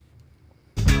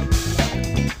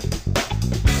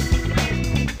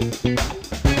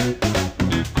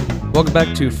Welcome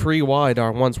back to Free Wide,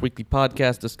 our once weekly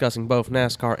podcast discussing both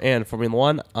NASCAR and Formula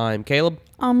One. I'm Caleb.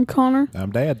 I'm Connor.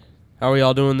 I'm Dad. How are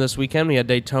y'all doing this weekend? We had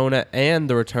Daytona and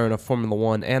the return of Formula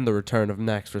One and the return of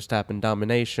Max Verstappen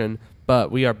domination.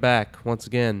 But we are back once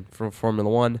again for Formula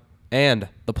One, and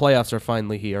the playoffs are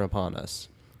finally here upon us.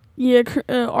 Yeah,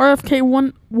 RFK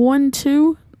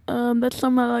 1-2. That's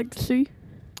something I like to see.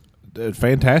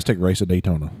 Fantastic race at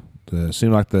Daytona. It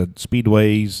seemed like the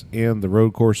speedways and the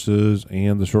road courses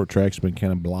and the short tracks have been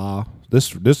kind of blah.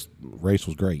 This race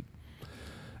was great.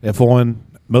 F1,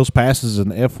 most passes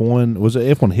in F1. Was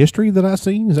it F1 history that I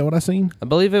seen? Is that what I seen? I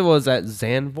believe it was at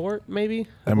Zandvoort, maybe?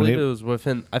 I believe it was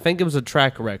within. I think it was a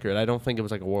track record. I don't think it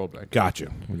was like a world record.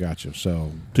 Gotcha.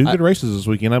 So, two good races this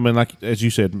weekend. I mean, like as you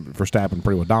said, Verstappen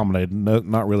pretty well dominated.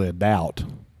 Not really a doubt,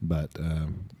 but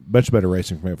much better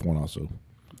racing from F1 also.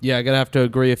 Yeah, I'm going to have to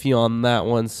agree with you on that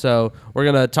one. So we're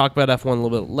going to talk about F1 a little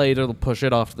bit later. We'll push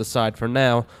it off to the side for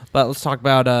now. But let's talk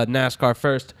about NASCAR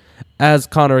first. As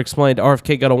Connor explained,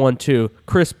 RFK got a 1-2.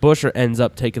 Chris Buescher ends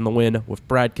up taking the win, with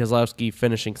Brad Keselowski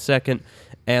finishing second.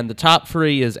 And the top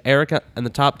three is Erica, and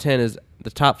the top 10 is the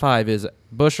top five is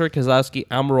Buescher, Keselowski,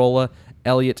 Almirola,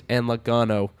 Elliott, and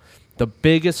Logano. The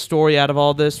biggest story out of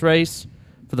all this race,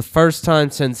 for the first time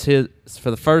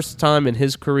in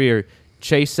his career,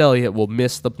 Chase Elliott will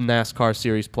miss the NASCAR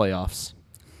Series playoffs.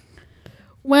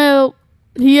 Well,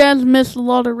 he has missed a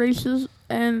lot of races,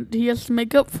 and he has to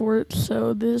make up for it.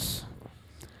 So this.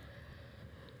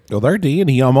 Well, there did.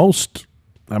 He almost,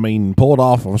 pulled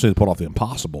off. I won't say pulled off the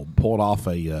impossible. Pulled off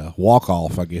a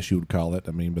walk-off, I guess you would call it.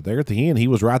 But there at the end, he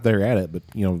was right there at it. But,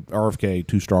 RFK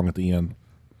too strong at the end.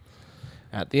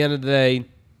 At the end of the day,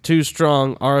 too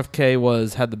strong.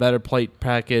 RFK had the better plate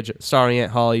package. Sorry,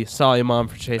 Aunt Holly. Sorry, Mom,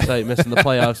 for Chase Elliott missing the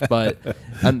playoffs. But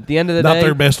at the end of the day, not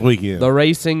their best weekend. The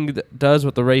racing does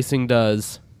what the racing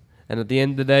does. And at the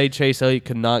end of the day, Chase Elliott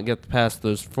could not get past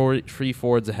those three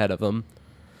Fords ahead of him.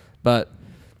 But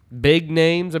big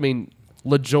names,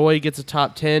 LaJoy gets a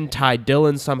top 10. Ty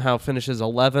Dillon somehow finishes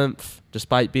 11th,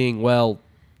 despite being,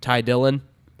 Ty Dillon.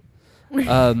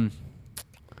 Ross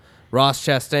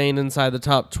Chastain inside the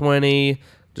top 20.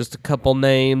 Just a couple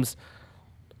names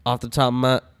off the top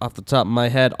of my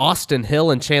head. Austin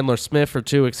Hill and Chandler Smith are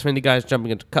two Xfinity guys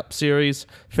jumping into Cup Series.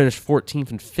 Finished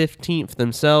 14th and 15th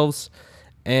themselves.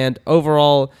 And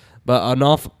overall, but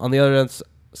on the other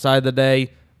side of the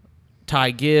day,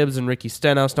 Ty Gibbs and Ricky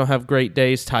Stenhouse don't have great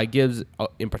days. Ty Gibbs,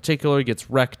 in particular, gets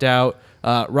wrecked out.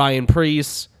 Ryan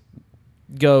Preece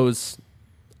goes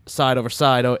side over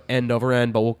side, end over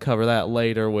end, but we'll cover that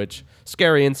later, which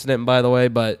scary incident, by the way,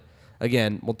 but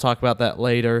again, we'll talk about that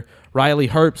later. Riley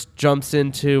Herbst jumps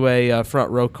into a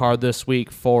front row car this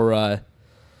week for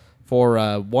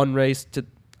one race,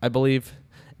 I believe,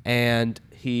 and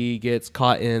he gets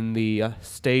caught in the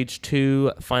stage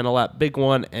 2 final lap big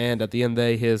one, and at the end of the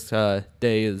day, his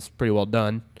day is pretty well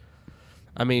done.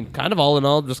 Kind of all in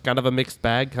all, just kind of a mixed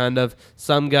bag. Kind of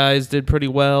some guys did pretty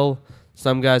well.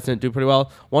 Some guys didn't do pretty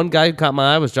well. One guy who caught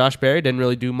my eye was Josh Berry. Didn't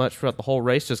really do much throughout the whole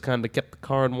race. Just kind of kept the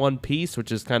car in one piece,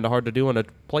 which is kind of hard to do on a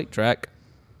plate track.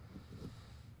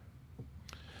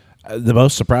 The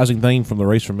most surprising thing from the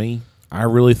race for me, I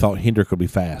really thought Hendrick would be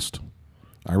fast.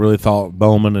 I really thought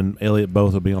Bowman and Elliott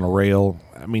both would be on a rail.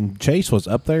 Chase was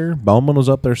up there. Bowman was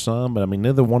up there some, but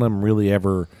neither one of them really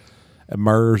ever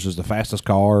emerged as the fastest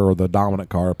car or the dominant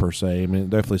car per se. It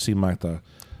definitely seemed like the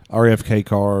RFK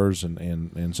cars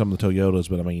and some of the Toyotas,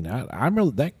 but I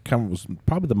really, that kind of was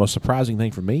probably the most surprising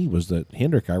thing for me was that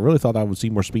Hendrick. I really thought I would see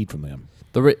more speed from them.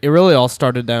 It really all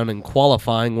started down in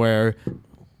qualifying, where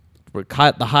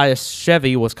the highest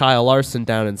Chevy was Kyle Larson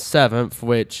down in 7th,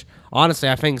 which honestly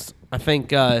I think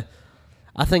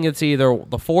it's either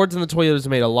the Fords and the Toyotas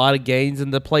made a lot of gains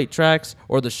in the plate tracks,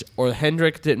 or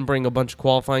Hendrick didn't bring a bunch of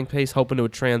qualifying pace, hoping it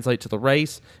would translate to the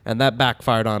race, and that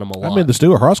backfired on him a lot. The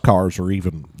Stewart-Haas cars were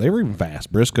even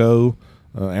fast. Briscoe,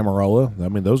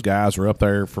 Almirola, those guys were up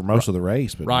there for most of the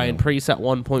race. But Ryan Preece at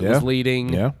one point was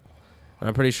leading. Yeah.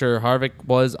 I'm pretty sure Harvick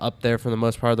was up there for the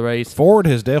most part of the race. Ford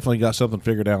has definitely got something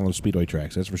figured out on the speedway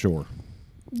tracks, that's for sure.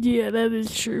 Yeah, that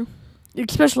is true.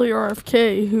 Especially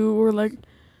RFK, who were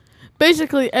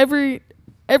basically every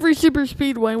super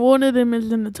speedway, one of them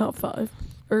is in the top 5.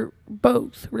 Or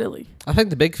both, really. I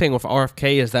think the big thing with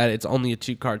RFK is that it's only a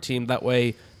 2-car team. That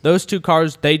way, those 2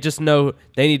 cars, they just know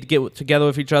they need to get together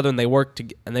with each other, and they work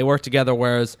together.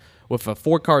 Whereas with a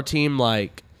 4-car team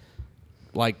like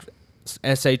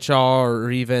SHR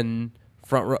or even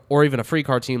a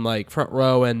 3-car team like Front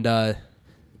Row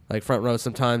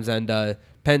sometimes and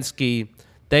Penske,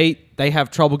 they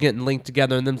have trouble getting linked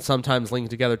together, and then sometimes linked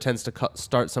together tends to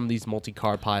start some of these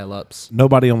multi-car pileups.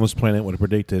 Nobody on this planet would have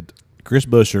predicted Chris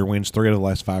Buescher wins 3 out of the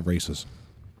last 5 races.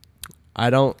 I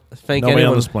don't think Nobody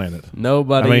anyone on this planet.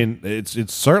 Nobody. I mean,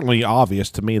 it's certainly obvious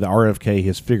to me that RFK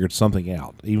has figured something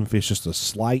out, even if it's just a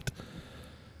slight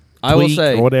I will tweak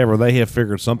say or whatever. They have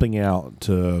figured something out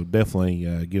to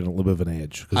definitely get a little bit of an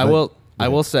edge. I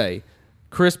will say,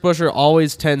 Chris Buescher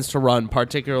always tends to run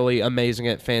particularly amazing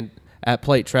at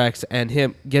plate tracks, and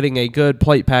him getting a good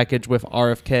plate package with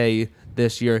RFK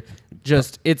this year,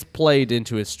 it's played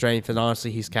into his strength, and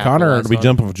honestly, he's capitalized Connor to be on.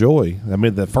 jumping for joy. I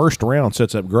mean, the first round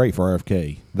sets up great for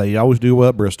RFK. They always do well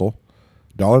at Bristol.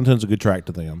 Darlington's a good track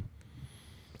to them.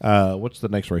 What's the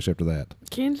next race after that?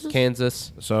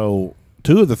 Kansas. So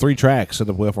 2 of the 3 tracks set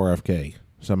up well for RFK.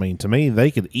 So, I mean, to me, they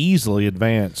could easily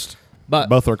advance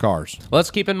both their cars.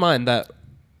 Let's keep in mind that,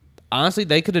 honestly,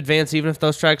 they could advance even if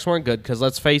those tracks weren't good, because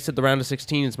let's face it, the round of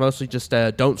 16 is mostly just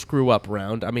a don't screw up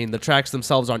round. I mean, the tracks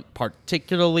themselves aren't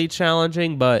particularly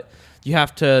challenging, but you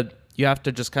have to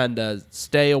just kind of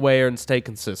stay aware and stay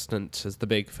consistent is the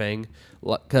big thing,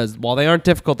 because while they aren't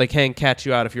difficult, they can catch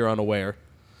you out if you're unaware.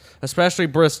 Especially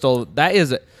Bristol. That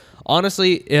is,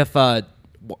 honestly, if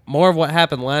more of what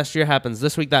happened last year happens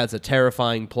this week, that's a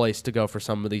terrifying place to go for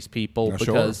some of these people,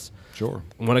 because sure.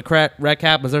 when a wreck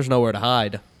happens, there's nowhere to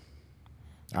hide.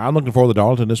 I'm looking forward to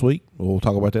Darlington this week. We'll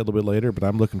talk about that a little bit later, but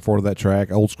I'm looking forward to that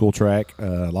track, old school track,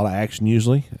 a lot of action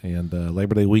usually, and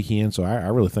Labor Day weekend, so I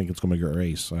really think it's going to be a great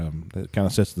race. It kind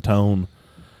of sets the tone.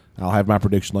 I'll have my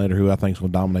prediction later who I think is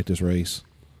going to dominate this race.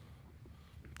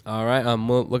 All right, I'm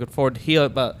looking forward to hear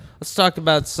it, but let's talk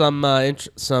about some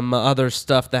other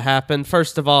stuff that happened.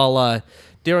 First of all,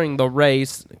 during the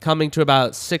race, coming to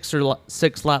about 6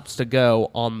 laps to go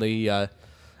on the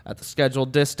at the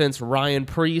scheduled distance, Ryan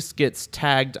Preece gets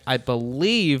tagged, I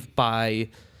believe, by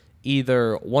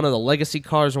either one of the legacy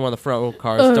cars or one of the front row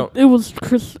cars. It was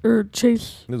Chris or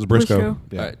Chase. It was Briscoe.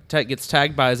 Yeah. All right, gets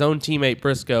tagged by his own teammate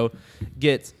Briscoe,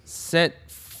 gets sent.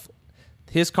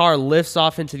 His car lifts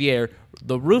off into the air.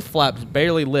 The roof flaps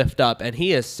barely lift up, and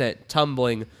he is sent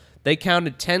tumbling. They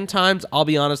counted 10 times. I'll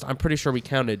be honest, I'm pretty sure we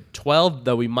counted 12,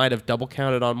 though we might have double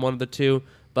counted on one of the 2.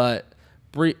 But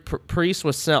Preece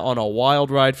was sent on a wild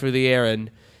ride through the air,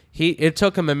 and it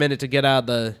took him a minute to get out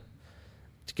of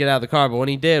the car. But when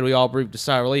he did, we all breathed a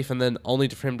sigh of relief, and then only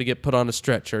for him to get put on a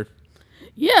stretcher.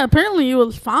 Yeah, apparently he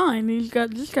was fine. He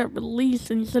just got released,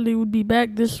 and he said he would be back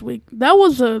this week. That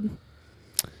was a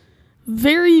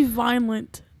very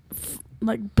violent,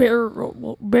 barrel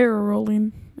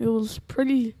rolling. It was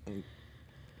pretty.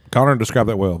 Connor described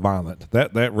that well, violent.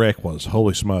 That wreck was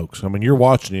holy smokes. I mean, you're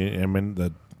watching it. I mean,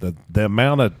 the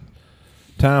amount of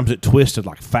times it twisted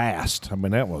fast. I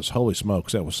mean, that was holy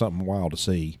smokes. That was something wild to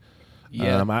see.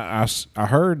 Yeah. I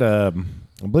heard. I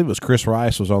believe it was Chris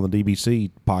Rice was on the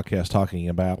DBC podcast talking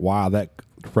about why that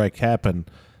wreck happened.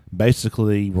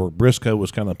 Basically, where Briscoe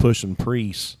was kind of pushing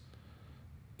Preece.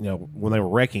 When they were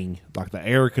wrecking, the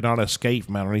air could not escape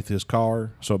from underneath his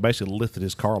car, so it basically lifted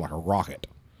his car like a rocket.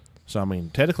 So, I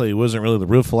mean, technically it wasn't really the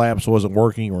roof flaps wasn't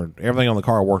working or everything on the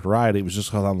car worked right. It was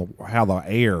just how the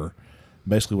air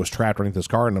basically was trapped underneath his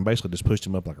car and then basically just pushed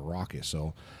him up like a rocket.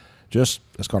 So, just,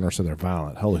 as Connor said, they're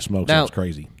violent. Holy smokes, that was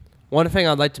crazy. One thing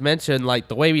I'd like to mention,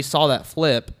 the way we saw that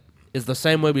flip is the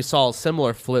same way we saw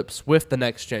similar flips with the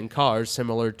next-gen cars,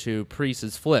 similar to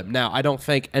Preece's flip. Now, I don't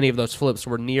think any of those flips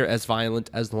were near as violent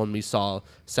as the one we saw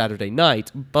Saturday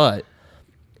night, but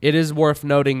it is worth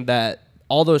noting that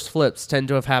all those flips tend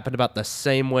to have happened about the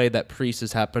same way that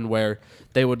Preece's happened, where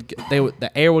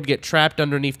the air would get trapped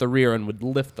underneath the rear and would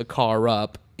lift the car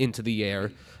up into the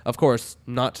air. Of course,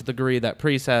 not to the degree that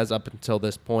Preece has up until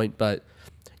this point, but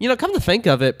come to think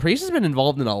of it, Preece has been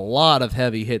involved in a lot of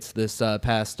heavy hits this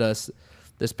past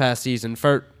season.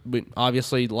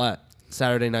 Obviously,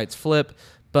 Saturday night's flip,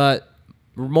 but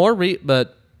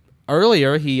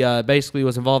earlier he basically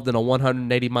was involved in a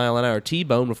 180-mile-an-hour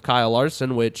T-bone with Kyle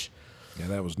Larson, which. Yeah,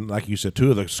 that was, like you said, 2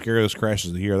 of the scariest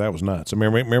crashes of the year. That was nuts. I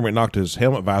remember it knocked his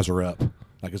helmet visor up,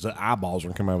 like his eyeballs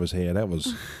were coming out of his head. That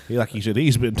was, like you said,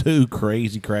 he's been 2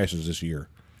 crazy crashes this year.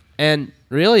 And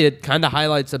really, it kind of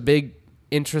highlights a big,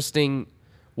 interesting,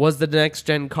 was the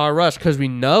next-gen car rush, because we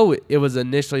know it was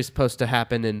initially supposed to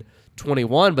happen in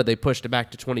 21, but they pushed it back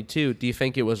to 22. Do you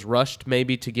think it was rushed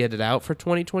maybe to get it out for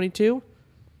 2022?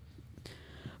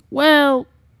 Well,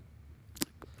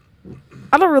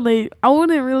 I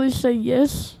wouldn't really say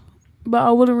yes, but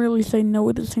I wouldn't really say no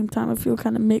at the same time. I feel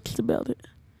kind of mixed about it.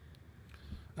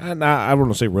 And I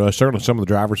wouldn't say rush. Certainly some of the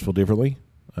drivers feel differently.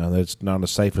 That it's not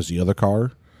as safe as the other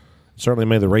car. Certainly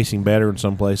made the racing better in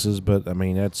some places, but, I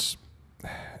mean, it's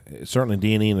certainly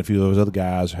Danny and a few of those other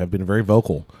guys have been very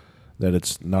vocal that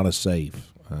it's not as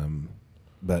safe.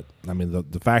 But I mean,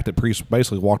 the fact that Preece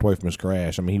basically walked away from his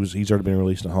crash. I mean, he's already been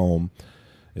released at home.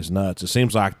 Is nuts. It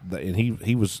seems like, and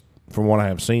he was, from what I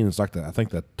have seen, it's like I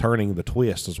think the turning, the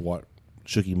twist is what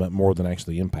shook him up more than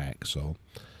actually the impact. So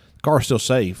the car's still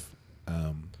safe.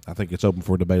 I think it's open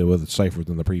for debate whether it's safer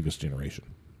than the previous generation.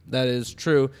 That is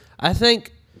true. I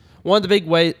think one of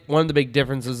the big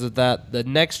differences is that the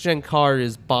next gen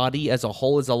car's body as a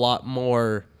whole is a lot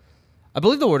more. I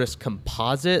believe the word is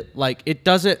composite. Like, it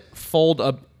doesn't fold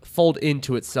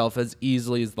into itself as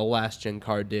easily as the last gen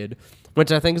car did,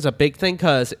 which I think is a big thing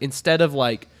because instead of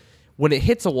like when it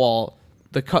hits a wall,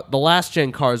 the last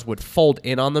gen cars would fold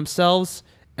in on themselves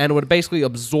and would basically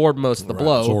absorb most of the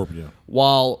blow.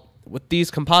 While with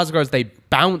these composite cars, they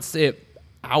bounce it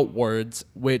outwards,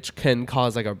 which can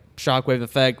cause like a shockwave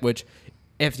effect, which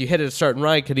if you hit it a certain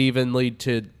right could even led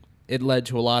to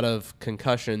a lot of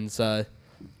concussions,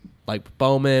 like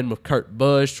Bowman with Kurt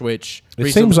Busch, which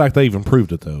it seems like they've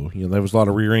improved it though. You know, there was a lot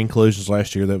of rear end collisions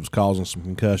last year that was causing some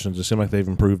concussions. It seems like they've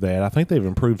improved that. I think they've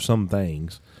improved some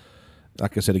things.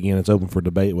 Like I said again, it's open for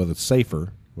debate whether it's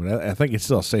safer. But I think it's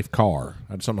still a safe car.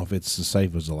 I just don't know if it's as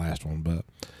safe as the last one. But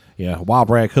yeah, wild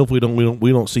rag. Hopefully,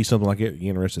 we don't see something like it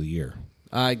again the rest of the year.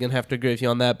 I'm gonna have to agree with you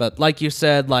on that. But like you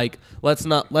said, like let's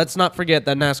not forget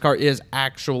that NASCAR is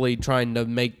actively trying to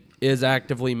make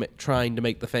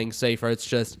the thing safer.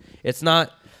 It's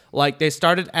not like they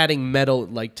started adding metal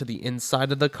like to the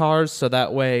inside of the cars, so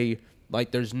that way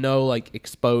like there's no like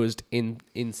exposed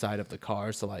inside of the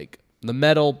car. So like the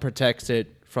metal protects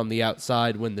it from the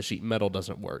outside when the sheet metal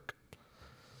doesn't work.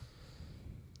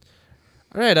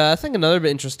 All right, I think another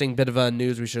interesting bit of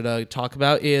news we should talk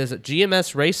about is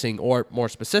GMS Racing, or more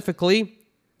specifically,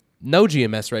 no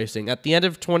GMS Racing. At the end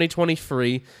of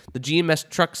 2023, the GMS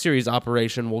Truck Series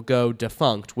operation will go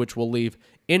defunct, which will leave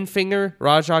Infinger,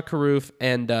 Rajah Caruth,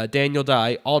 and Daniel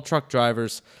Dye, all truck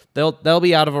drivers. They'll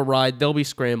be out of a ride. They'll be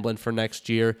scrambling for next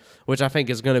year, which I think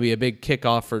is going to be a big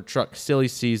kickoff for truck silly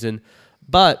season.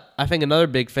 But I think another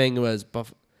big thing was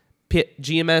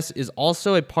GMS is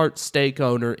also a part stake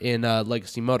owner in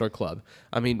Legacy Motor Club.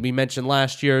 I mean, we mentioned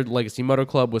last year Legacy Motor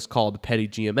Club was called Petty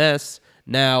GMS.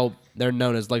 Now they're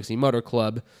known as Legacy Motor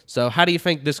Club. So how do you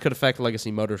think this could affect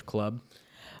Legacy Motor Club?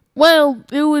 Well,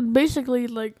 it would basically,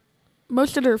 like,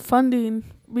 most of their funding,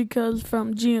 because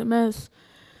from GMS,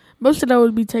 most of that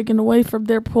would be taken away from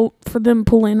for them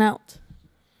pulling out.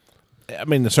 I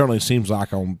mean, it certainly seems like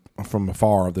from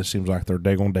afar, this seems like they're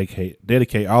going to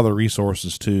dedicate all their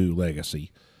resources to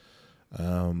Legacy.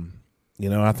 You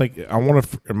know, I think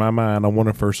in my mind, I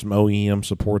wonder for some OEM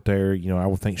support there. You know, I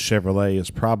would think Chevrolet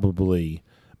is probably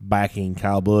backing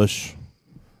Kyle Busch.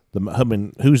 I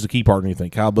mean, who's the key partner, you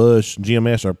think? Kyle Busch and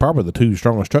GMS are probably the two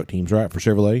strongest truck teams, right, for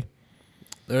Chevrolet?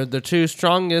 They're the two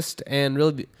strongest, and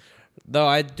really, though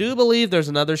I do believe there's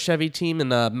another Chevy team in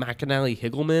the McAnally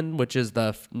Higgleman, which is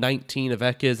the 19 of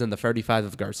Eckes and the 35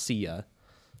 of Garcia,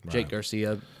 Jake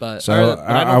Garcia. But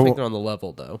I don't think they're on the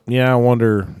level, though. Yeah, I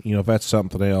wonder, you know, if that's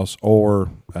something else, or,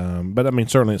 but I mean,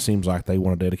 certainly it seems like they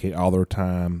want to dedicate all their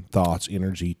time, thoughts,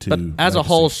 energy to. But as Legacy. a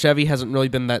whole, Chevy hasn't really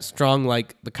been that strong.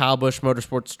 Like the Kyle Busch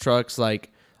Motorsports trucks,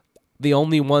 like the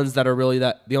only one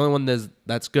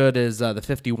that's good is the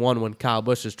 51 when Kyle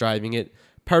Busch is driving it.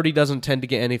 Purdy doesn't tend to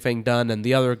get anything done, and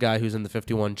the other guy who's in the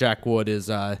 51, Jack Wood, is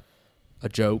a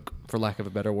joke, for lack of a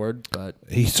better word. But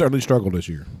he certainly struggled this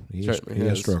year. He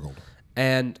has struggled.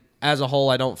 And as a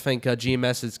whole, I don't think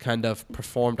GMS has kind of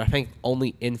performed. I think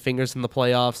only Infingers in the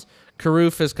playoffs.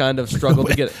 Caruth has kind of struggled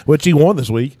to get it. Which he won this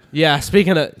week. Yeah,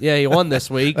 he won this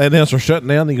week. And then starts shutting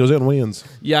down, and he goes in and wins.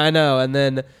 Yeah, I know. And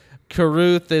then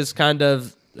Caruth is kind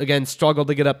of, again, struggled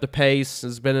to get up to pace,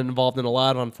 has been involved in a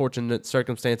lot of unfortunate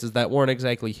circumstances that weren't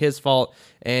exactly his fault.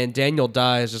 And Daniel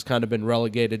Dye has just kind of been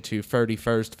relegated to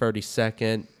 31st,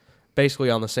 32nd, basically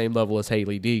on the same level as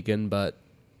Haley Deegan, but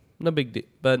no big deal.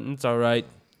 But it's all right.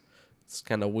 It's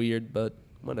kind of weird, but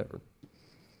whatever.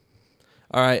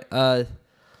 All right. I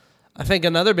think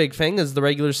another big thing is the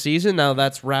regular season. Now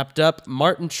that's wrapped up.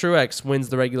 Martin Truex wins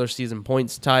the regular season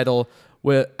points title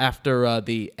after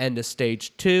the end of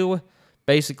stage 2.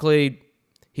 Basically,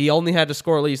 he only had to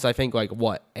score at least, I think,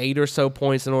 8 or so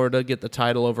points in order to get the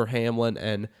title over Hamlin,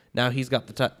 and now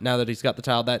now that he's got the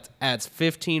title, that adds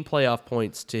 15 playoff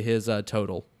points to his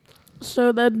total.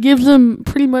 So that gives him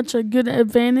pretty much a good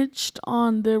advantage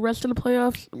on the rest of the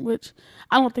playoffs, which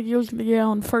I don't think he was going to get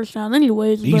on first round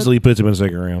anyways. Easily puts him in the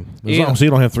second round. As long as he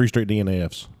don't have 3 straight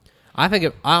DNFs. I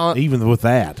think even with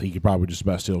that, he could probably just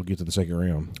about still get to the second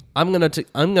round. I'm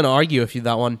gonna argue with you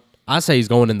that one. I say he's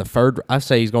going in the third. I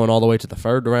say he's going all the way to the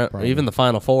third round, or even the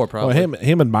final 4. Probably. Well,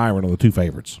 him and Byron are the 2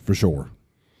 favorites for sure.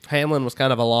 Hamlin was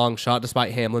kind of a long shot,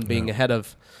 despite Hamlin being ahead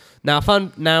of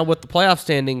Now with the playoff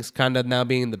standings kind of now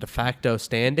being the de facto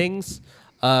standings,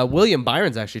 William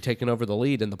Byron's actually taken over the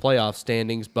lead in the playoff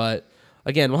standings, but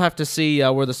again, we'll have to see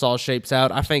where this all shapes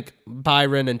out. I think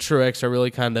Byron and Truex are really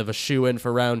kind of a shoe-in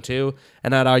for round 2,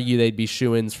 and I'd argue they'd be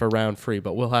shoe-ins for round 3,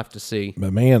 but we'll have to see.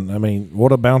 But, man, I mean,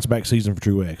 what a bounce-back season for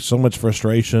Truex. So much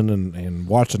frustration and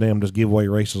watching them just give away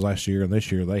races last year, and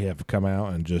this year they have come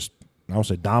out and just, I won't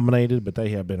say dominated, but they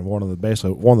have been one of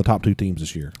the top 2 teams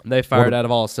this year. They fired out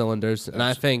of all cylinders, and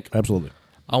I think absolutely.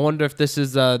 I wonder if this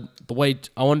is the way.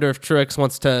 I wonder if Truex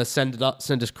wants to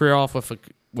send his career off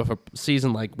with a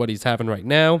season like what he's having right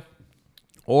now,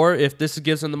 or if this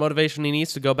gives him the motivation he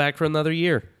needs to go back for another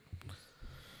year.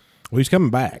 Well, he's coming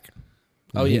back.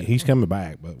 Oh, yeah. He's coming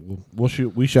back, but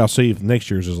we shall see if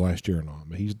next year's his last year or not.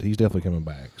 But he's definitely coming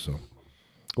back. So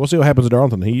we'll see what happens at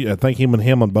Darlington. I think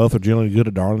him on both are generally good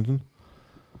at Darlington.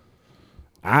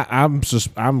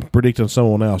 I'm predicting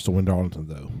someone else to win Darlington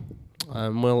though.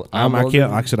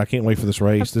 I can't wait for this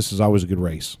race. This is always a good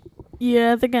race.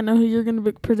 Yeah, I think I know who you're going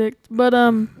to predict. But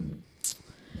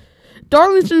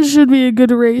Darlington should be a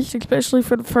good race, especially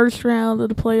for the first round of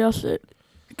the playoffs,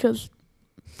 because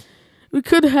we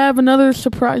could have another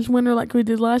surprise winner like we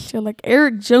did last year. Like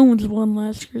Eric Jones won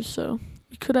last year, so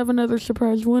we could have another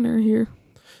surprise winner here.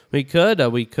 We could.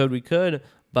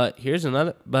 But here's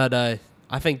another. But I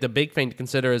think the big thing to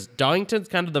consider is Darlington's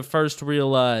kind of the first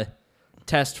real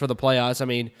test for the playoffs. I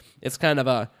mean, it's kind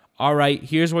of all right,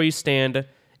 here's where you stand.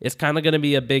 It's kind of going to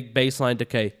be a big baseline to,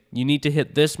 okay, you need to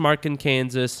hit this mark in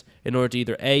Kansas in order to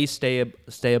either A, stay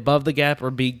above the gap,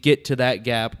 or B, get to that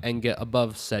gap and get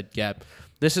above said gap.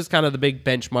 This is kind of the big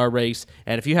benchmark race,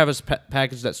 and if you have a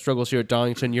package that struggles here at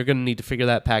Darlington, you're going to need to figure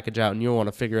that package out, and you'll want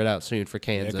to figure it out soon for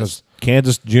Kansas. Because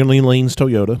Kansas generally leans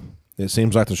Toyota. It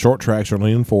seems like the short tracks are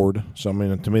leaning Ford. So, I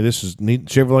mean, to me,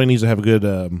 Chevrolet needs to have a good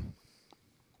the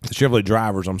Chevrolet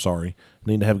drivers,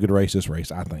 need to have a good race this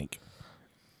race, I think.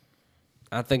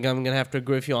 I think I'm going to have to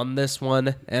agree with you on this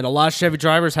one. And a lot of Chevy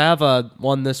drivers have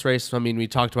won this race. I mean, we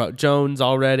talked about Jones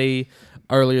already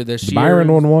earlier this year.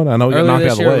 Byron won one. I know he got knocked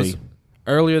out of the way.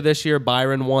 Earlier this year,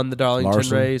 Byron won the Darlington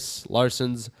race.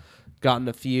 Larson's gotten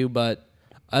a few. But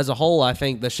as a whole, I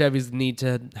think the Chevys need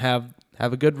to have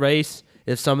a good race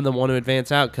if some of them want to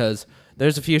advance out, because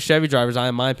there's a few Chevy drivers,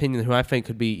 in my opinion, who I think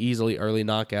could be easily early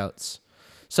knockouts.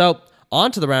 So,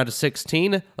 on to the round of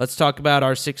 16. Let's talk about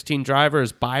our 16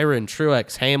 drivers: Byron,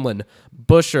 Truex, Hamlin,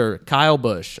 Buescher, Kyle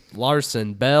Busch,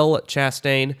 Larson, Bell,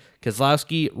 Chastain,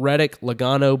 Keselowski, Reddick,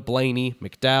 Logano, Blaney,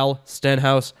 McDowell,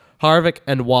 Stenhouse, Harvick,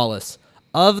 and Wallace.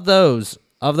 Of those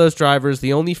drivers,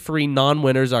 the only 3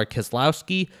 non-winners are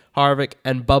Keselowski, Harvick,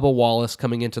 and Bubba Wallace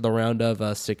coming into the round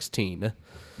of 16.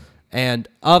 And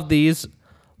of these,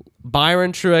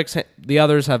 Byron, Truex, the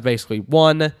others have basically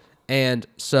won, and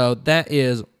so that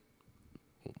is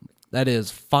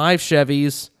 5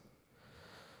 Chevys,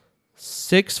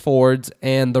 6 Fords,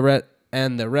 and the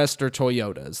rest are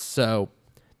Toyotas. So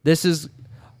this is,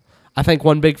 I think,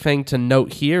 one big thing to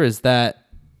note here is that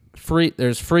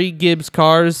there's free Gibbs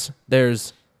cars.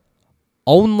 There's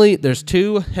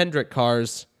 2 Hendrick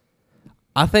cars.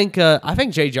 I think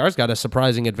JGR's got a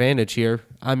surprising advantage here.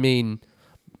 I mean,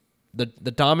 the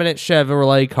dominant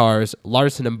Chevrolet cars,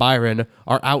 Larson and Byron,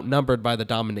 are outnumbered by the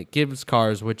dominant Gibbs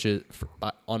cars, which is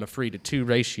on a 3-to-2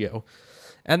 ratio.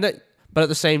 But at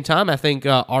the same time, I think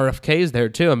RFK is there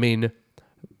too. I mean,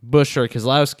 Buescher,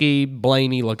 Keselowski,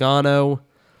 Blaney, Logano.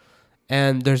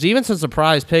 And there's even some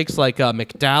surprise picks like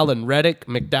McDowell and Reddick.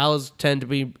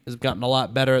 McDowell has gotten a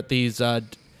lot better at these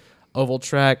oval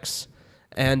tracks.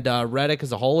 And Reddick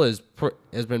as a whole has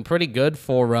been pretty good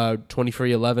for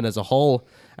 23-11 as a whole.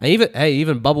 And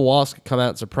even Bubba Wallace could come out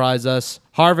and surprise us.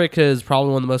 Harvick is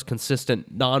probably one of the most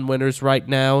consistent non-winners right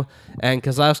now, and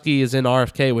Keselowski is in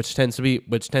RFK, which tends to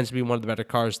be one of the better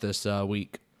cars this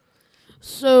week.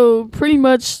 So pretty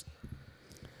much,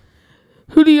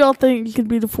 who do y'all think could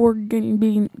be the 4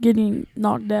 getting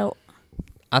knocked out?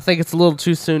 I think it's a little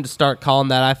too soon to start calling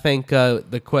that. I think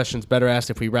the question's better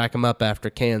asked if we rack them up after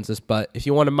Kansas. But if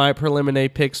you wanted my preliminary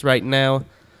picks right now,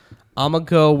 I'm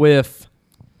gonna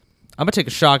take a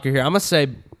shocker here. I'm gonna say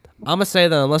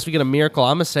that unless we get a miracle,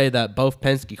 I'm gonna say that both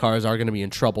Penske cars are gonna be in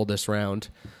trouble this round.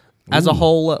 As a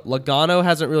whole,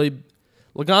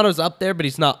 Logano's up there, but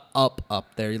he's not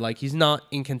up there. He's not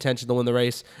in contention to win the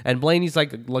race. And Blaney's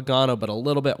like Logano, but a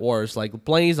little bit worse. Like,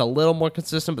 Blaney's a little more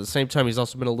consistent, but at the same time, he's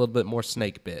also been a little bit more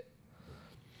snake bit.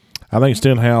 I think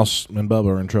Stenhouse and Bubba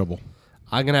are in trouble.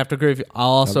 I'm gonna have to agree with you. I'll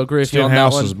also agree with you on that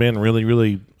Stenhouse one. has been really,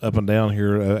 really up and down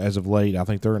here as of late. I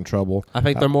think they're in trouble. I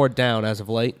think they're more down as of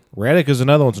late. Reddick is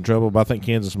another one's in trouble, but I think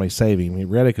Kansas may save him. I mean,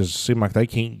 Reddick seem like they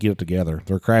can't get it together.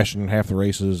 They're crashing half the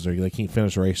races. They can't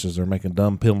finish races. They're making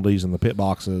dumb penalties in the pit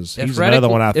boxes. He's another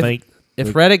one I think.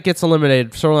 If Reddick gets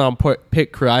eliminated, certainly on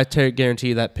pit crew, I guarantee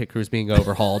you that pit crew is being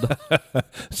overhauled.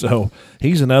 So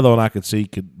he's another one I could see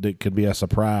could be a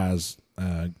surprise.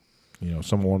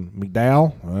 Someone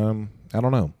McDowell. I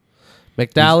don't know.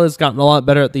 McDowell has gotten a lot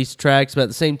better at these tracks, but at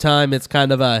the same time, it's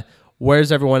kind of a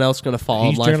where's everyone else going to fall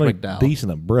in He's line for generally McDowell?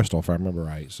 decent at Bristol, if I remember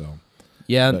right. So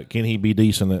Yeah. but can he be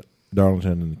decent at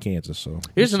Darlington and Kansas? So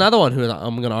Here's another one who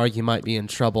I'm going to argue might be in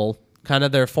trouble. Kind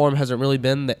of their form hasn't really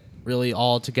been really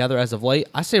all together as of late.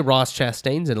 I say Ross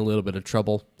Chastain's in a little bit of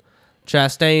trouble.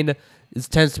 Chastain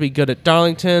tends to be good at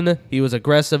Darlington. He was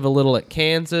aggressive a little at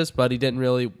Kansas, but he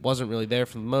wasn't really there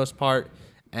for the most part.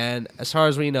 And as far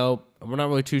as we know, we're not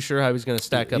really too sure how he's going to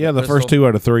stack up. Yeah, at the Bristol. first 2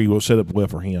 out of 3 will set up well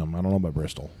for him. I don't know about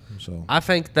Bristol. So I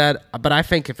think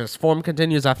if his form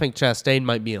continues, I think Chastain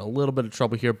might be in a little bit of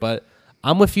trouble here. But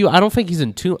I'm with you. I don't think he's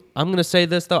in too. I'm going to say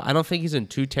this though. I don't think he's in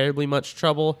too terribly much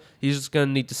trouble. He's just going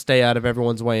to need to stay out of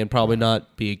everyone's way and probably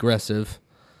not be aggressive.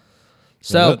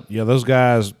 So those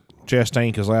guys,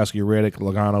 Chastain, Kozlowski, Reddick,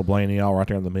 Logano, Blaney, all right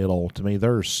there in the middle. To me,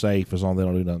 they're safe as long as they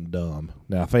don't do nothing dumb.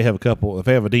 Now, if they have a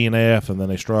DNF and then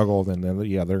they struggle, then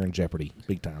they're in jeopardy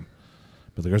big time.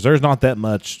 But because there's not that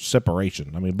much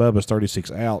separation. I mean, Bubba's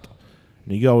 36 out,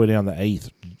 and you go all the way down to 8th.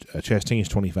 Chastain's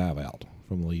 25 out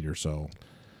from the leader. So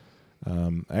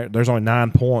there's only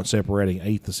 9 points separating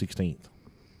 8th to 16th.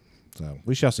 So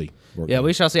we shall see.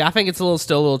 We shall see. I think it's still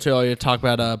a little too early to talk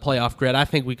about a playoff grid. I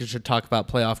think we should talk about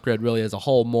playoff grid really as a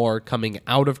whole more coming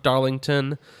out of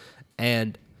Darlington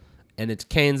and it's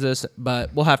Kansas,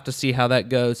 but we'll have to see how that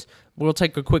goes. We'll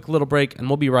take a quick little break and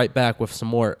we'll be right back with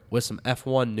some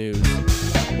F1 news.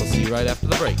 We'll see you right after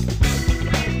the break.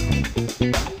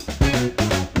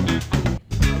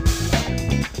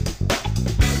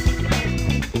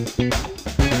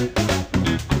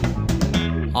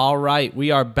 All right,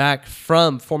 we are back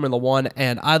from Formula One,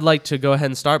 and I'd like to go ahead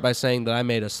and start by saying that I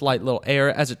made a slight little error.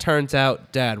 As it turns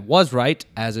out, Dad was right,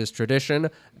 as is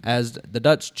tradition, as the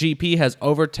Dutch GP has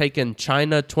overtaken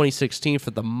China 2016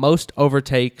 for the most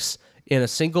overtakes in a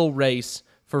single race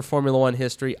for Formula One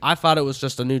history. I thought it was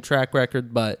just a new track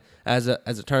record, but as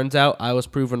it turns out, I was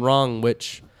proven wrong,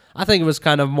 which I think it was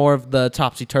kind of more of the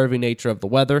topsy-turvy nature of the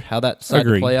weather, how that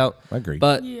decided to play out. I agree.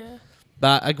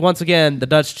 But once again, the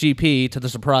Dutch GP, to the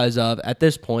surprise of, at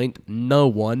this point, no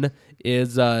one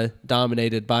is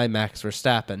dominated by Max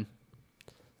Verstappen.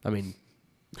 I mean,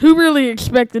 who really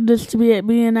expected this to be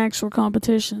an actual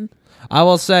competition? I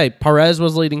will say, Perez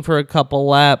was leading for a couple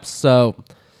laps,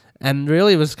 and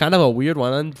really it was kind of a weird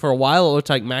one. And for a while, it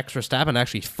looked like Max Verstappen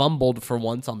actually fumbled for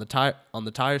once on the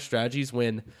tire strategies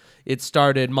when it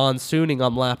started monsooning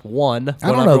on lap 1.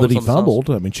 I don't know that he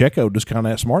fumbled. I mean, Checo just kind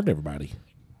of outsmarted everybody.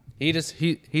 He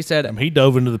said he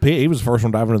dove into the pit. He was the first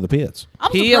one diving into the pits.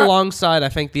 Alongside, I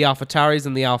think, the AlphaTauris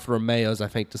and the Alfa Romeos, I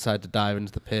think, decided to dive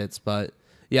into the pits. But,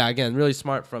 yeah, again, really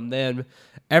smart from them.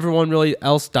 Everyone really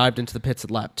else dived into the pits at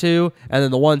lap 2. And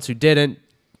then the ones who didn't,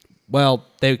 well,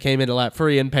 they came into lap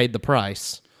 3 and paid the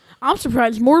price. I'm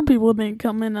surprised more people didn't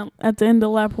come in at the end of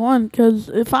lap 1, because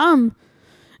if I'm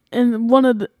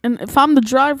if I'm the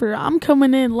driver, I'm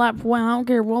coming in lap 1. I don't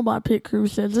care what my pit crew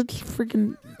says. It's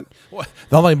freaking...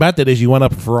 The only thing about that is you went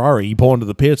up a Ferrari, you pull into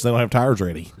the pits, they don't have tires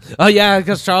ready. Oh, yeah,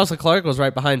 because Charles Leclerc was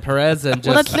right behind Perez and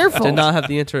just that's their fault. did not have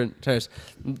the tires.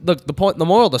 Look, the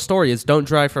moral of the story is don't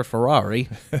drive for Ferrari.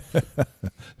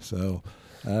 So,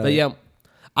 but yeah,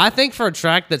 I think for a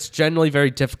track that's generally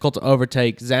very difficult to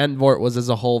overtake, Zandvoort was as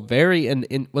a whole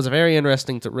was a very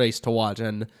interesting race to watch,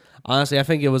 and honestly, I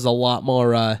think it was a lot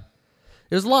more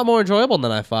enjoyable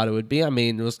than I thought it would be. I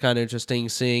mean, it was kind of interesting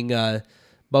seeing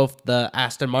both the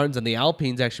Aston Martins and the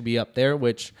Alpines actually be up there,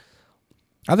 which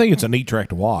I think it's a neat track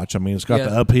to watch. I mean, it's got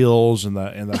the uphills and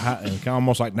the high, and kind of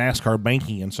almost like NASCAR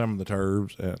banking in some of the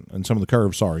curves and some of the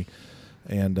curves. Sorry,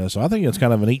 and so I think it's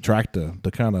kind of a neat track to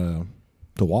kind of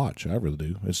to watch. I really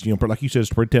do. It's like you said,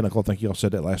 it's pretty technical. I think y'all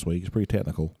said that last week. It's pretty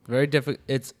technical. Very difficult.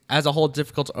 It's as a whole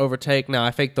difficult to overtake. Now,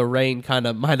 I think the rain kind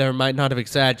of might or might not have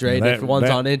exaggerated. One's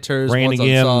on inters, one's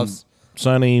on softs.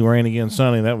 Sunny, rain again,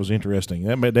 sunny. That was interesting.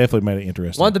 That definitely made it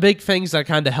interesting. One of the big things that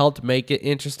kind of helped make it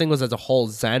interesting was, as a whole,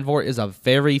 Zandvoort is a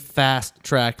very fast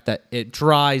track that it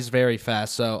dries very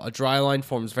fast. So a dry line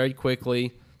forms very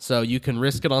quickly. So you can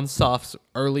risk it on softs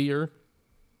earlier,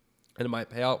 and it might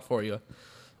pay out for you.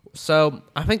 So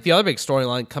I think the other big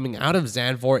storyline coming out of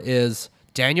Zandvoort is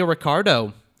Daniel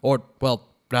Ricciardo, or, well,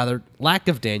 rather, lack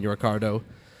of Daniel Ricciardo.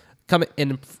 Coming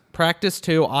in practice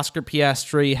too, Oscar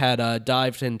Piastri had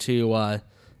dived into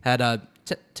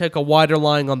took a wider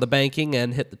line on the banking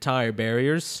and hit the tire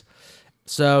barriers.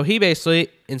 So he basically,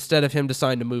 instead of him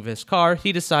deciding to move his car,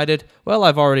 he decided, well,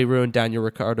 I've already ruined Daniel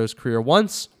Ricciardo's career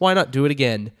once. Why not do it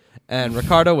again? And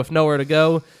Ricciardo, with nowhere to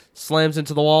go, slams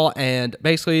into the wall, and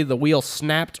basically the wheel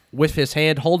snapped with his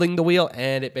hand holding the wheel,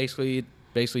 and it basically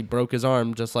broke his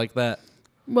arm just like that.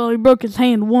 Well, he broke his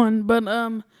hand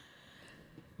but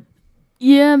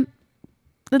yeah,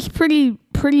 that's pretty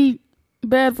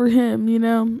bad for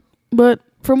him, But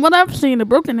from what I've seen, a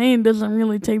broken hand doesn't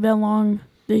really take that long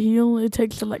to heal. It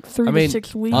takes like 3 to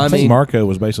 6 weeks. I think Marco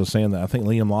was basically saying that I think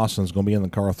Liam Lawson's going to be in the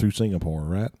car through Singapore,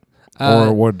 right?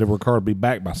 Or would Ricciardo be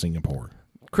back by Singapore?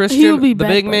 He'll be the back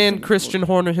big by man, Singapore. Christian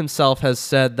Horner himself, has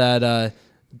said that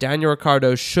Daniel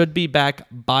Ricciardo should be back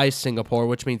by Singapore,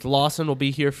 which means Lawson will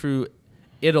be here through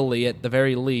Italy at the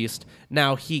very least.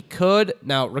 Now Ricciardo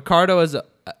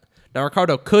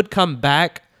could come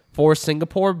back for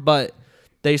Singapore, but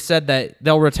they said that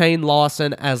they'll retain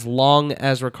Lawson as long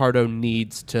as Ricciardo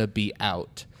needs to be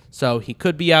out. So he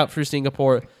could be out through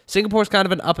Singapore. Singapore's kind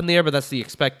of an up in the air, but that's the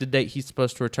expected date he's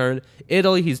supposed to return.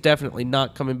 Italy, he's definitely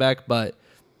not coming back, but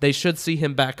they should see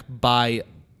him back by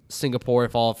Singapore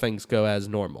if all things go as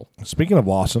normal. Speaking of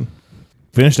Lawson,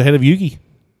 finished ahead of Yuki.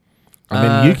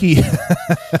 Yuki.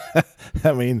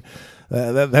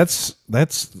 That's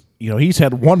he's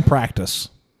had one practice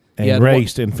and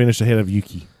raced and finished ahead of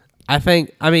Yuki.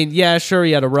 Sure,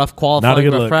 he had a rough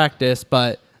qualifying practice,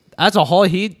 but as a whole,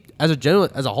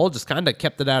 just kind of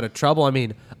kept it out of trouble.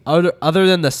 Other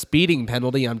than the speeding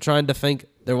penalty, I'm trying to think.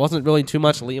 There wasn't really too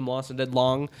much Liam Lawson did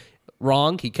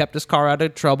wrong. He kept his car out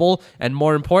of trouble, and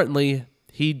more importantly,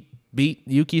 he beat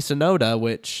Yuki Tsunoda,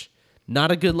 which not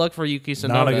a good look for Yuki Tsunoda.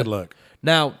 Not a good look.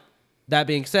 Now, that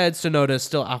being said, Tsunoda is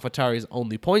still AlphaTauri's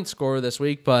only point scorer this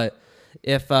week, but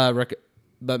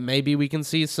but maybe we can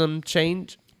see some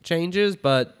changes,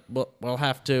 but we'll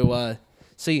have to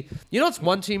see. It's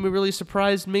one team who really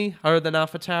surprised me other than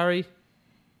AlphaTauri?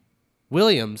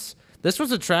 Williams. This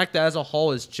was a track that as a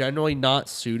whole is generally not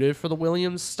suited for the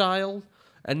Williams style,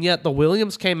 and yet the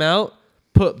Williams came out,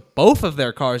 put both of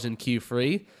their cars in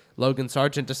Q3. Logan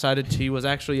Sargent decided he was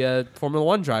actually a Formula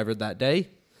One driver that day,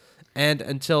 and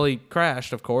until he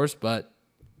crashed, of course, but...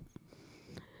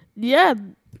 Yeah,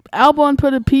 Albon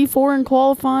put a P4 in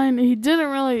qualifying.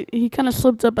 He kind of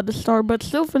slipped up at the start, but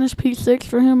still finished P6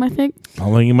 for him, I think.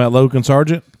 Only thing about Logan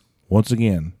Sargent, once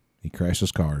again, he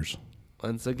crashes cars.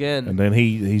 Once again. And then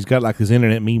he's got like his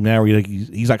internet meme now where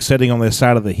he's like sitting on the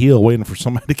side of the hill waiting for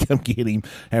somebody to come get him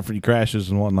after he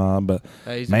crashes and whatnot. But,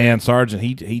 Sargent,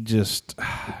 he just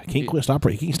can't stop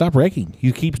wrecking.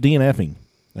 He keeps DNFing.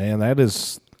 And that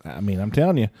is, I'm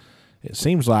telling you, it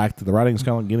seems like the writing's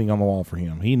kind of getting on the wall for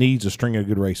him. He needs a string of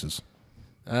good races.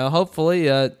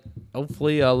 Hopefully,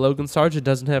 Logan Sargent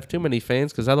doesn't have too many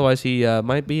fans, because otherwise he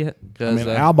might be.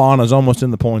 Albon is almost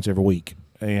in the points every week,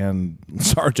 and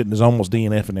Sargent is almost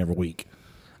DNFing every week.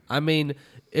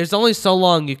 There's only so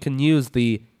long you can use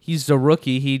he's a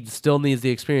rookie, he still needs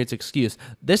the experience excuse.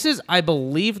 This is, I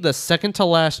believe, the second to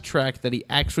last track that he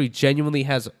actually genuinely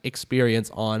has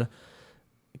experience on.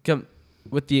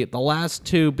 With the last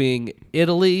two being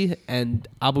Italy and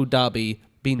Abu Dhabi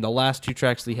being the last two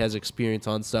tracks that he has experience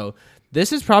on. So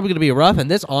this is probably going to be rough. And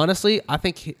this, honestly, I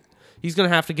think he's going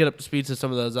to have to get up to speed to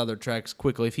some of those other tracks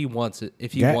quickly if he wants it.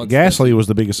 Gasly was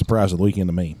the biggest surprise of the weekend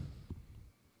to me.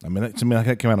 To me,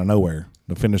 that came out of nowhere.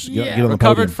 The finish, get on the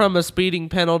recovered podium. from a speeding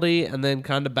penalty and then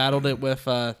kind of battled it with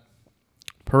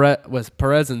Perez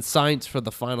and Sainz for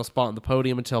the final spot on the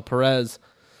podium until Perez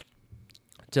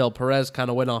kind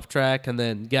of went off track, and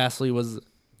then Gasly was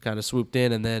kind of swooped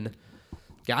in, and then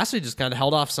Gasly just kind of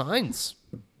held off Sainz.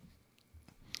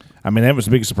 That was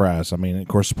a big surprise. Of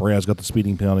course, Perez got the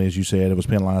speeding penalty, as you said. It was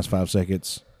penalized 5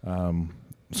 seconds.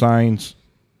 Sainz,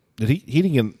 did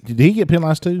he get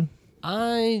penalized too?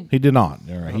 He did not.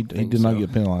 Right. He did not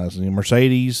get penalized. And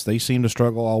Mercedes, they seemed to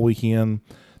struggle all weekend.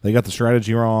 They got the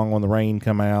strategy wrong when the rain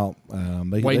come out.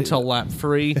 Wait until lap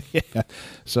 3. Yeah.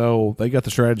 So they got the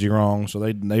strategy wrong, so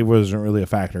they wasn't really a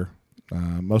factor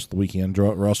most of the weekend.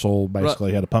 Russell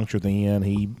basically had a puncture at the end.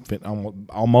 He fit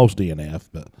almost DNF,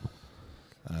 but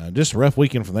just a rough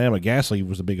weekend for them. But Gasly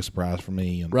was the biggest surprise for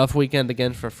me. And rough weekend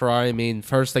again for Ferrari.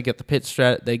 First they got the pit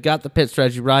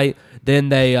strategy right. Then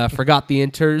they forgot the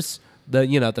inters,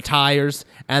 the tires,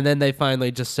 and then they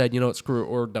finally just said,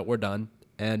 screw it, we're done.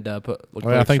 And put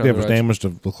Leclerc I think that was damage to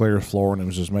Leclerc's floor, and it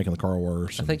was just making the car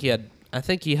worse. I think he had I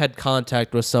think he had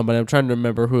contact with somebody. I'm trying to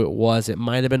remember who it was. It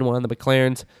might have been one of the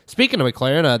McLarens. Speaking of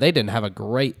McLaren, they didn't have a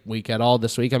great week at all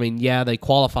this week. I mean, yeah, they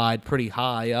qualified pretty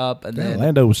high up, and then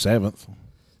Lando was 7th.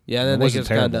 Yeah, then they just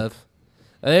kind of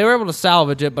they were able to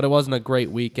salvage it, but it wasn't a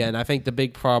great weekend. I think the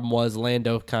big problem was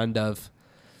Lando kind of,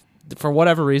 for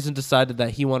whatever reason, decided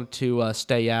that he wanted to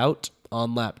stay out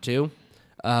on lap 2.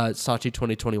 Sachi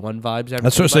 2021 vibes.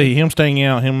 That's what I say. Him staying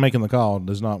out, him making the call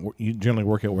does not generally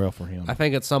work out well for him. I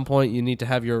think at some point you need to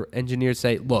have your engineer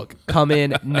say, "Look, come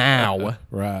in now."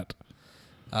 Right.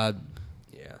 Yeah.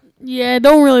 Yeah,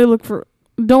 don't really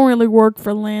work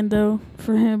for Lando.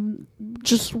 For him,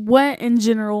 just wet in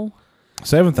general.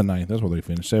 7th and 9th. That's where they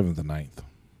finished. 7th and 9th,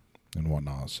 and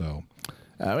whatnot. So,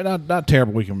 I mean, not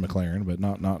terrible weekend for McLaren, but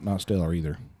not stellar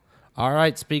either. All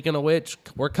right, speaking of which,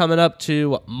 we're coming up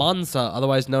to Monza,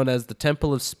 otherwise known as the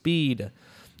Temple of Speed.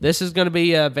 This is going to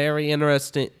be a very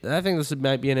interesting. I think this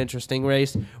might be an interesting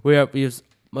race.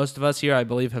 Most of us here, I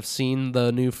believe, have seen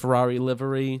the new Ferrari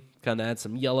livery. Kind of add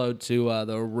some yellow to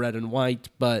the red and white.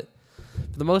 But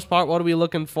for the most part, what are we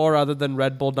looking for other than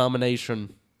Red Bull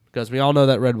domination? Because we all know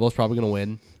that Red Bull's probably going to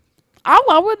win.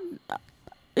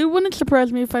 It wouldn't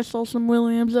surprise me if I saw some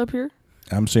Williams up here.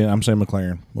 I'm saying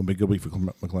McLaren. Will be a good week for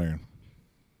McLaren.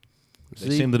 They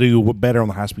seem to do better on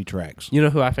the high-speed tracks. You know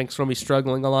who I think is going to be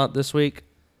struggling a lot this week?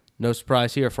 No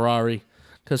surprise here, Ferrari.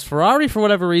 Because Ferrari, for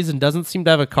whatever reason, doesn't seem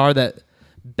to have a car that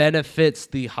benefits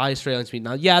the high straight line speed.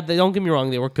 Now, yeah, don't get me wrong.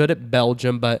 They were good at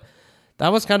Belgium, but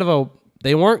that was kind of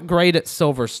they weren't great at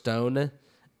Silverstone.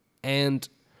 And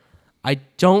I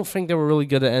don't think they were really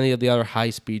good at any of the other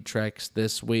high-speed tracks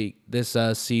this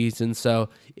season. So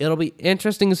it'll be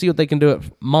interesting to see what they can do at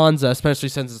Monza, especially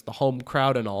since it's the home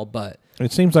crowd and all. But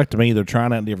it seems like to me they're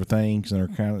trying out different things, and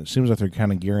it seems like they're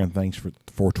kind of gearing things for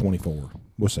 424.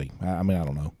 We'll see. I mean, I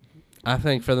don't know. I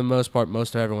think for the most part,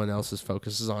 most of everyone else's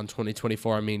focus is on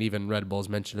 2024. I mean, even Red Bull's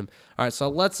mentioned them. All right, so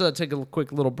let's take a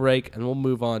quick little break, and we'll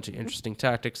move on to interesting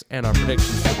tactics and our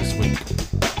predictions for this week.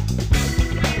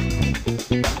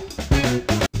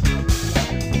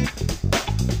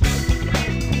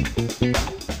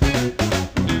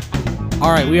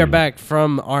 All right, we are back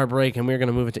from our break, and we're going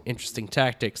to move into interesting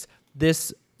tactics.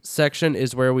 This section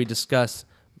is where we discuss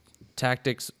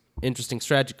tactics, interesting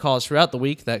strategy calls throughout the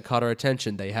week that caught our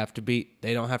attention. They don't have to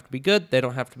be good, they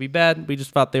don't have to be bad. We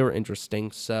just thought they were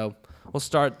interesting. So we'll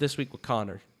start this week with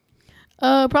Connor.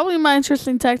 Probably my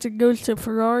interesting tactic goes to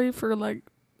Ferrari for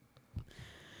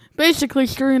basically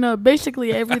screwing up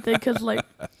basically everything because the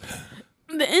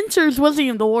inters wasn't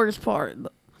even the worst part.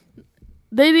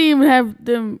 They didn't even have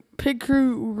them pit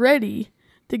crew ready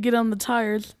to get on the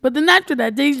tires. But then after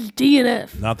that, they just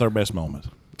DNF. Not their best moment.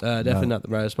 Definitely not the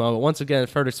brightest moment. But once again,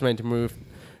 further cementing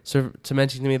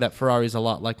to me that Ferrari's a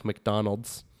lot like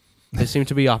McDonald's. They seem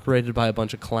to be operated by a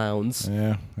bunch of clowns.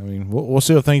 Yeah, I mean, we'll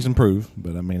see if things improve.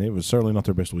 But, I mean, it was certainly not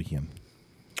their best weekend.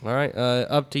 All right,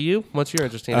 up to you. What's your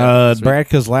interesting? Brad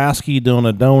Keselowski doing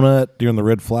a donut during the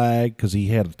red flag because he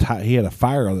had a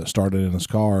fire that started in his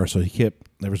car, so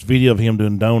there was video of him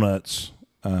doing donuts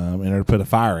in order to put a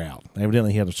fire out.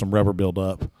 Evidently, he had some rubber build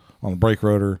up on the brake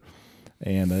rotor,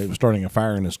 and it was starting a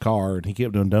fire in his car, and he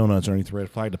kept doing donuts underneath the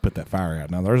red flag to put that fire out.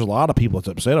 Now, there's a lot of people that's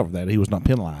upset over that. He was not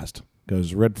penalized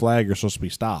because red flag are supposed to be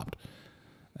stopped,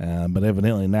 but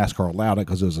evidently NASCAR allowed it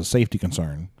because it was a safety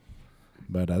concern.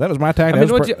 But that was my tactic.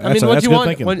 What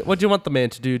do you want the man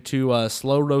to do? To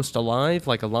slow roast alive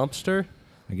like a lobster?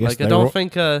 I guess I don't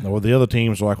think. Well, the other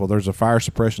teams were like, well, there's a fire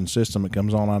suppression system that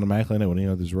comes on automatically and it would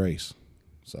end this race.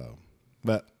 So,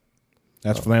 but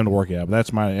that's for them to work out. But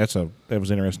that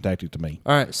was an interesting tactic to me.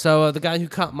 All right. So the guy who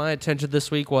caught my attention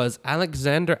this week was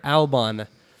Alexander Albon.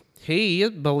 He,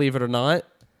 believe it or not,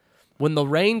 when the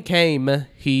rain came,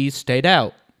 he stayed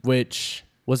out, which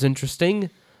was interesting.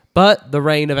 But the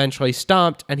rain eventually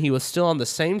stopped, and he was still on the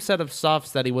same set of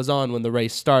softs that he was on when the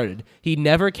race started. He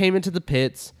never came into the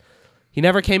pits.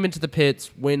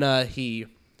 When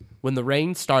the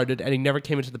rain started, and he never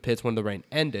came into the pits when the rain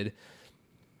ended,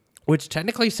 which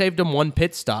technically saved him one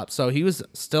pit stop. So he was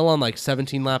still on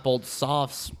 17-lap-old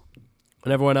softs,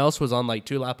 and everyone else was on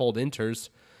 2-lap-old inters.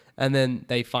 And then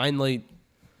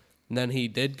he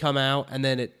did come out, and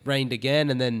then it rained again,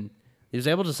 and then he was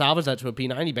able to salvage that to a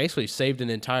P9. He basically saved an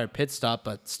entire pit stop,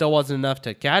 but still wasn't enough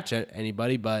to catch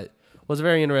anybody. But was a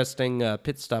very interesting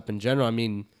pit stop in general. I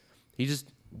mean, he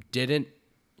just didn't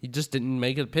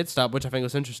make a pit stop, which I think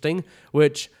was interesting,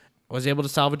 which was able to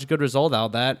salvage a good result out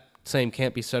of that. Same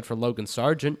can't be said for Logan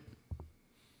Sargent.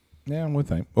 Yeah, we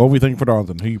think. What are we thinking for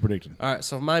Darlington? Who are you predicting? All right,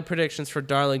 so my predictions for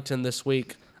Darlington this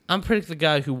week, I'm predicting the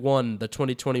guy who won the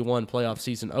 2021 playoff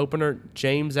season opener,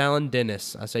 James Allen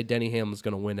Dennis. I say Denny Hamlin's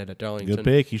going to win it at Darlington. Good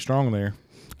pick. He's strong there.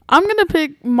 I'm going to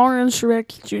pick Martin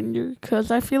Truex Jr. because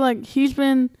I feel like he's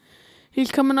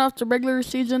coming off the regular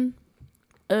season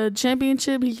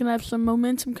championship. He can have some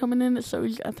momentum coming in it, so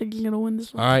I think he's going to win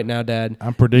this one. All right, now, Dad.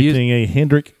 I'm predicting a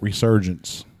Hendrick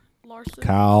resurgence.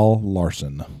 Kyle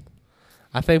Larson.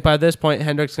 I think by this point,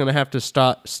 Hendrick's going to have to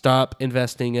stop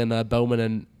investing in Bowman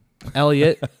and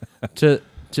Elliott It's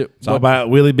all about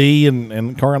Willie B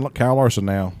and Kyle Larson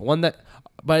now.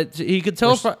 But he could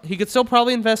still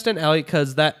probably invest in Elliott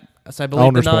because I believe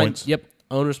Owner's the 9. points. Yep,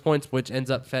 owner's points, which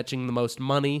ends up fetching the most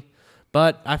money.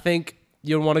 But I think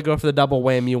you want to go for the double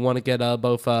whammy. You want to get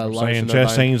both Larson.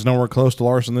 Chastain's nowhere close to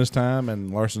Larson this time,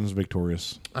 and Larson's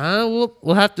victorious.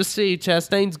 We'll have to see.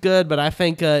 Chastain's good, but I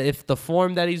think if the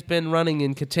form that he's been running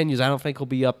in continues, I don't think he'll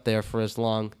be up there for as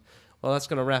long. Well, that's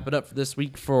going to wrap it up for this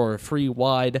week for Free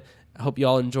Wide. I hope you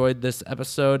all enjoyed this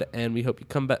episode, and we hope you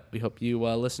come back. We hope you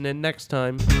listen in next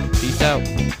time. Peace out.